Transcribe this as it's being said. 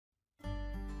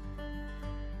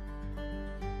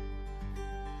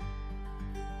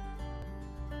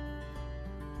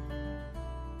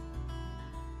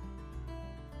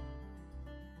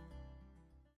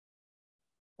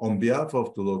On behalf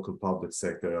of the Local Public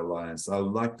Sector Alliance, I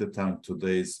would like to thank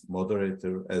today's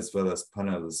moderator as well as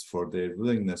panelists for their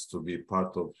willingness to be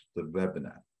part of the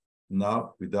webinar.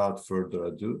 Now, without further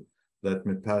ado, let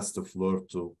me pass the floor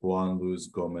to Juan Luis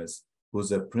Gomez,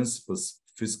 who's a Principal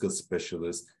Fiscal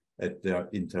Specialist at the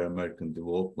Inter-American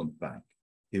Development Bank.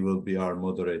 He will be our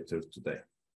moderator today.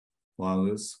 Juan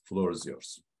Luis, floor is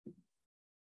yours.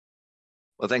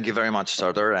 Well, thank you very much,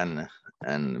 Sardar,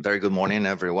 and very good morning,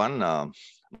 everyone.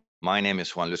 My name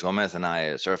is Juan Luis Gomez, and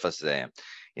I serve as the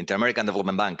Inter-American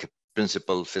Development Bank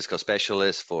Principal Fiscal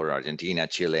Specialist for Argentina,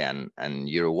 Chile, and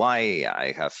Uruguay.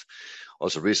 I have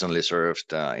also recently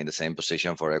served in the same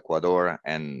position for Ecuador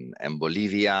and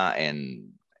Bolivia, and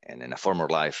in a former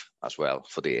life as well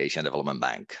for the Asian Development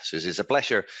Bank. So it's a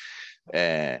pleasure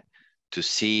to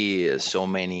see so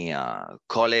many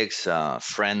colleagues,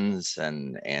 friends,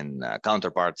 and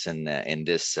counterparts in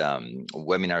this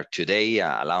webinar today.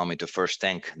 Allow me to first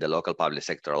thank the Local Public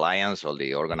Sector Alliance, all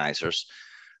the organizers,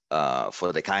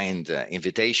 for the kind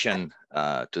invitation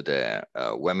to the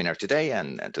webinar today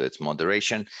and to its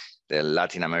moderation. The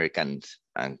Latin American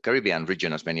and Caribbean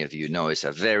region, as many of you know, is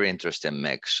a very interesting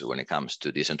mix when it comes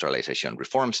to decentralization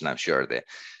reforms, and I'm sure the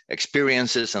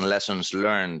experiences and lessons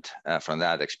learned from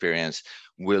that experience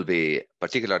will be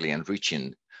particularly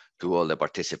enriching to all the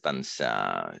participants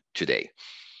today.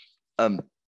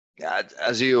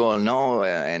 As you all know,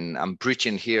 and I'm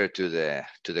preaching here to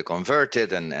the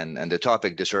converted, and the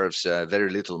topic deserves very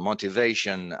little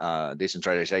motivation.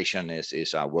 Decentralization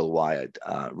is a worldwide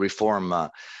reform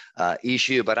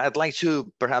issue, but I'd like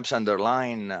to perhaps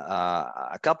underline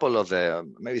a couple of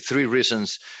maybe three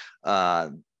reasons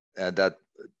that,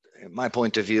 in my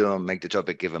point of view, make the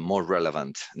topic even more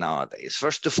relevant nowadays.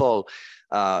 First of all,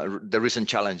 the recent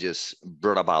challenges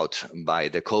brought about by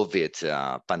the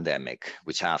COVID pandemic,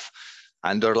 which have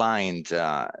underlined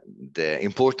the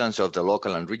importance of the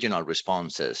local and regional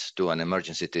responses to an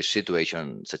emergency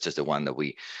situation such as the one that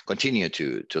we continue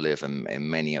to live in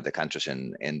many of the countries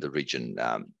in the region.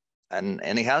 And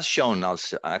it has shown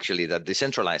also actually that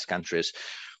decentralized countries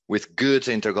with good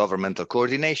intergovernmental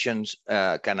coordinations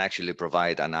can actually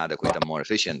provide an adequate and more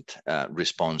efficient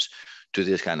response to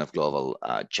this kind of global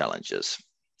challenges.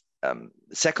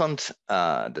 Second,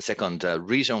 the second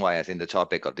reason why I think the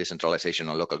topic of decentralization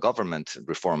and local government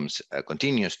reforms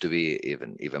continues to be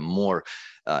even more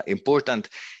important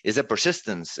is the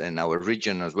persistence in our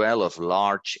region as well of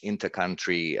large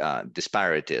inter-country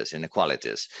disparities,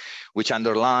 inequalities, which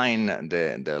underline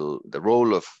the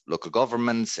role of local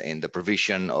governments in the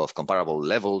provision of comparable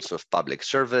levels of public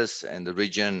service in the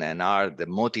region, and are the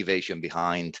motivation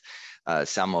behind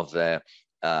some of the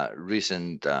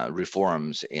recent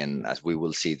reforms as we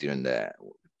will see during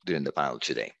the panel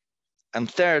today. And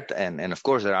third, and of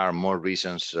course there are more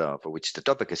reasons for which the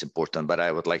topic is important, but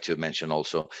I would like to mention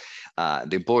also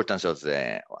the importance of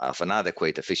an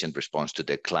adequate, efficient response to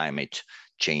the climate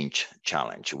change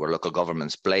challenge, where local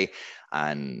governments play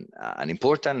an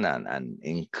important and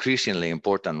increasingly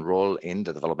important role in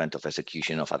the development of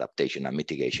execution of adaptation and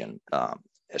mitigation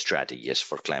strategies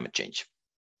for climate change.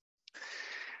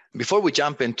 Before we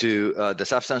jump into the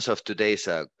substance of today's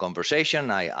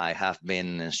conversation, I have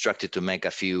been instructed to make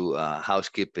a few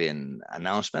housekeeping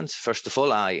announcements. First of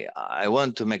all, I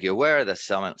want to make you aware that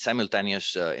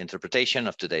simultaneous interpretation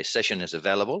of today's session is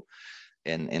available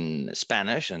in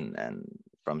Spanish and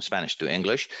from Spanish to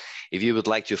English. If you would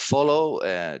like to follow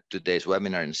today's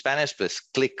webinar in Spanish, please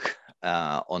click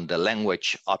on the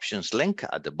language options link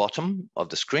at the bottom of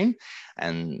the screen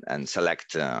and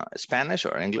select Spanish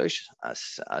or English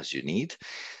as you need.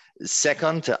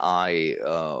 Second, I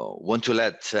want to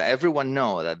let everyone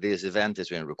know that this event is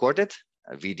being recorded.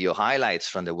 Video highlights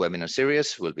from the webinar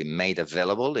series will be made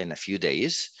available in a few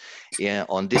days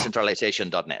on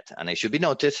decentralization.net. And it should be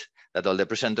noted that all the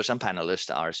presenters and panelists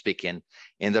are speaking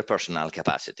in their personal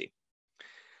capacity.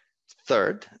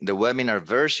 Third, the webinar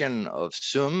version of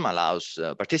Zoom allows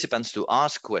participants to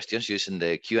ask questions using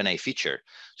the Q&A feature.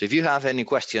 So if you have any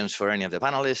questions for any of the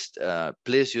panelists,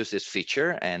 please use this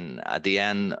feature. And at the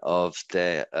end of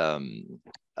the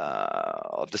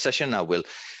session, I will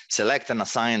select and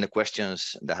assign the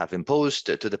questions that have been posed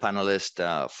to the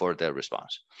panelists for their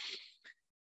response.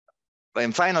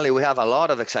 And finally, we have a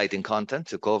lot of exciting content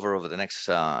to cover over the next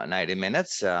 90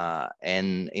 minutes.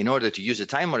 And in order to use the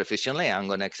time more efficiently, I'm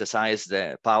going to exercise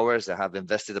the powers that have been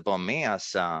vested upon me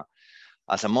as a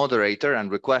moderator and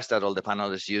request that all the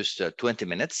panelists use 20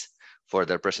 minutes for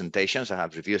their presentations. I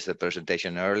have reviewed the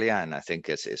presentation earlier, and I think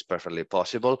it's perfectly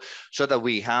possible, so that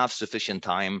we have sufficient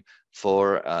time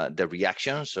for the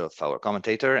reactions of our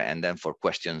commentator and then for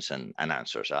questions and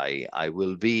answers. I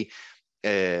will be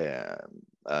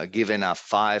given a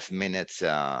 5 minutes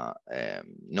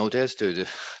notice to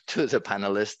the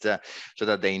panelists so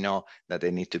that they know that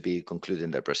they need to be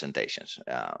concluding their presentations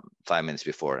 5 minutes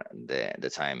before the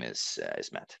time is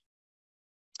met.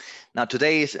 Now,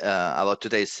 about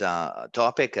today's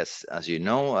topic, as you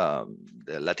know,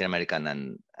 the Latin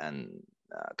American and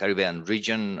Caribbean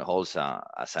region holds,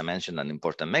 as I mentioned, an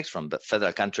important mix from the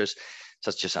federal countries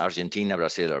such as Argentina,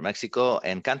 Brazil, or Mexico,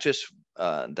 and countries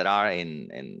that are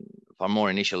in far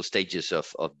more initial stages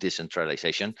of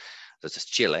decentralization, such as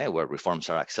Chile, where reforms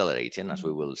are accelerating, as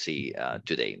we will see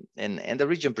today. And the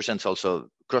region presents also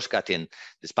cross-cutting,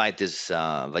 despite this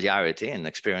variety in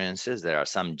experiences, there are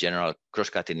some general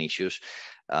cross-cutting issues,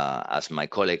 as my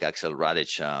colleague Axel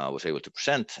Radic was able to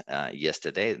present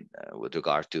yesterday with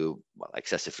regard to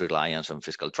excessive reliance on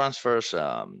fiscal transfers,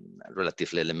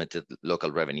 relatively limited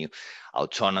local revenue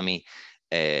autonomy,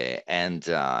 and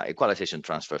equalization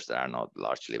transfers that are not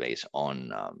largely based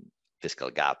on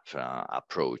fiscal gap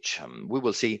approach. We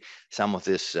will see some of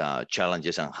these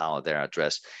challenges and how they're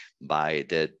addressed by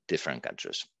the different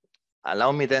countries.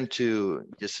 Allow me then to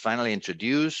just finally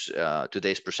introduce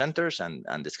today's presenters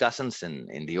and discussants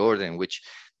in the order in which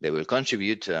they will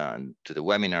contribute to the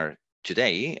webinar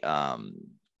today.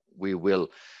 We will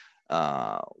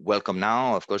welcome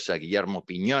now, of course, Guillermo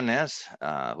Piñones,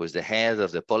 who is the head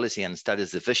of the Policy and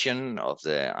Studies Division of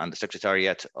the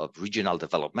Undersecretariat of Regional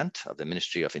Development of the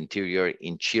Ministry of Interior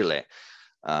in Chile.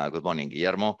 Good morning,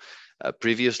 Guillermo.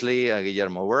 Previously,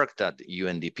 Guillermo worked at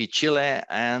UNDP Chile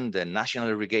and the National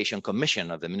Irrigation Commission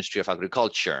of the Ministry of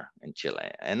Agriculture in Chile,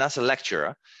 and as a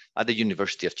lecturer at the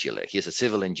University of Chile. He is a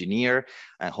civil engineer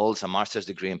and holds a master's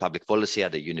degree in public policy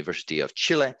at the University of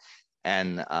Chile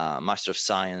and Master of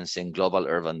Science in Global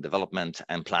Urban Development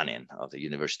and Planning of the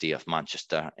University of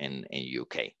Manchester in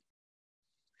UK.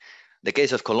 The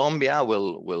case of Colombia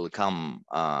will come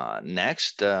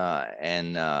next,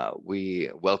 and we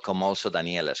welcome also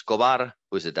Daniel Escobar,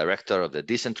 who is the director of the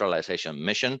Decentralization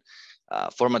Mission,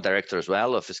 former director as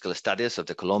well of Fiscal Studies of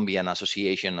the Colombian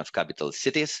Association of Capital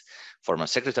Cities, former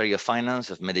Secretary of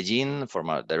Finance of Medellin,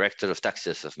 former Director of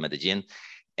Taxes of Medellin,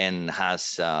 and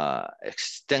has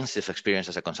extensive experience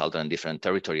as a consultant in different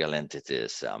territorial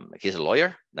entities. He's a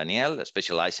lawyer, Daniel,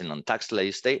 specializing on tax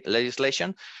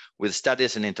legislation with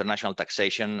studies in international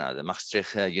taxation at the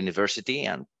Maastricht University,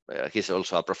 and he's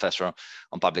also a professor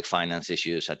on public finance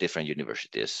issues at different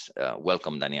universities.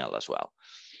 Welcome, Daniel, as well.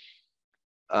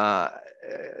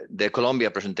 The Colombia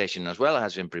presentation as well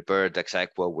has been prepared ex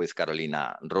aequo with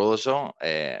Carolina Rosso,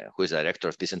 who is Director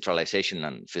of Decentralization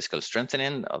and Fiscal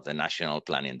Strengthening of the National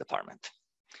Planning Department.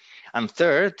 And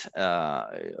third,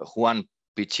 Juan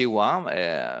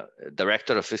Pichiwa,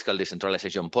 Director of Fiscal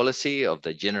Decentralization Policy of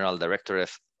the General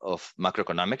Directorate of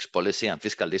Macroeconomics, Policy and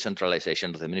Fiscal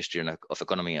Decentralization of the Ministry of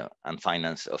Economy and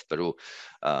Finance of Peru.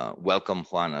 Welcome,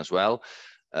 Juan, as well.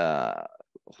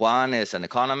 Juan is an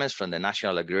economist from the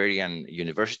National Agrarian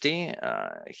University.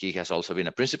 He has also been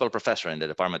a principal professor in the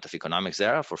Department of Economics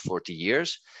there for 40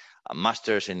 years, a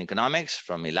master's in economics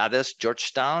from Milades,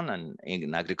 Georgetown, and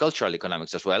in agricultural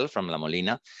economics as well from La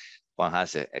Molina. Juan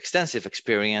has extensive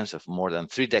experience of more than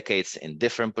 3 decades in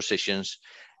different positions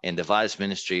in the Vice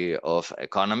Ministry of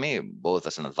Economy, both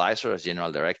as an advisor, as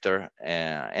general director,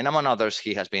 and among others,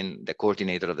 he has been the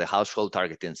coordinator of the household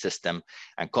targeting system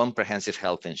and comprehensive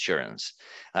health insurance.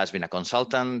 Has been a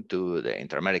consultant to the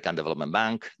Inter-American Development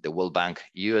Bank, the World Bank,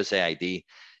 USAID,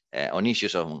 on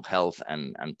issues of health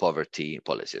and poverty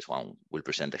policies. One will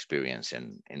present experience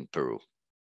in Peru.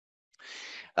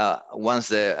 Once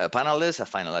the panelists have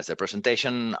finalized their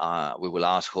presentation, we will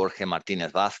ask Jorge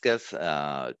Martinez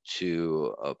Vázquez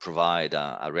to provide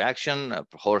a reaction.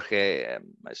 Jorge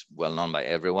is well known by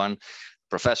everyone,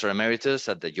 Professor Emeritus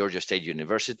at the Georgia State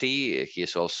University. He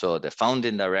is also the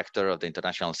founding director of the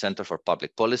International Center for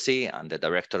Public Policy and the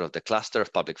director of the Cluster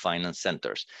of Public Finance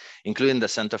Centers, including the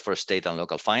Center for State and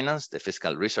Local Finance, the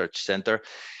Fiscal Research Center,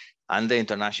 and the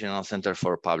International Center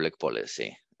for Public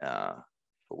Policy,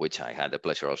 which I had the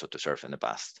pleasure also to serve in the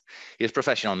past. His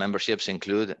professional memberships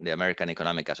include the American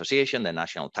Economic Association, the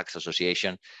National Tax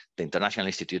Association, the International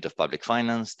Institute of Public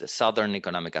Finance, the Southern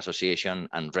Economic Association,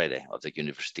 and REDE of the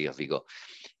University of Vigo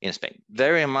in Spain.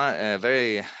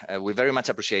 We very much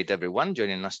appreciate everyone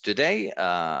joining us today.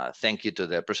 Thank you to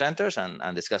the presenters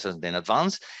and discussants in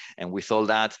advance. And with all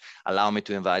that, allow me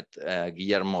to invite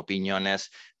Guillermo Piñones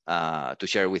to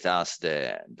share with us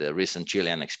the recent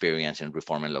Chilean experience in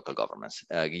reforming local governments.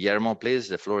 Guillermo, please,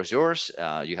 the floor is yours.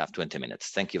 You have 20 minutes.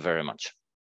 Thank you very much.